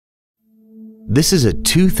This is a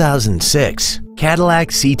 2006 Cadillac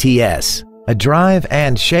CTS, a drive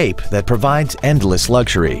and shape that provides endless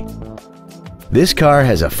luxury. This car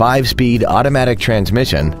has a 5-speed automatic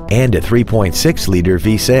transmission and a 3.6-liter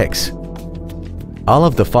V6. All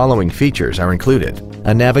of the following features are included: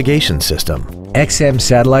 a navigation system, XM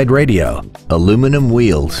satellite radio, aluminum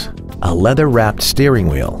wheels, a leather-wrapped steering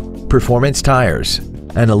wheel, performance tires,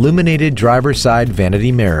 an illuminated driver's side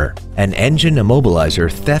vanity mirror, an engine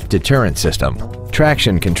immobilizer theft deterrent system,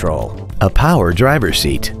 traction control, a power driver's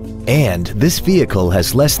seat, and this vehicle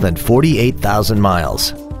has less than 48,000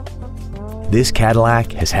 miles. This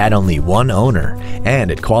Cadillac has had only one owner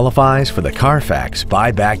and it qualifies for the Carfax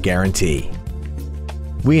buyback guarantee.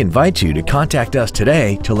 We invite you to contact us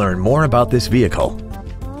today to learn more about this vehicle.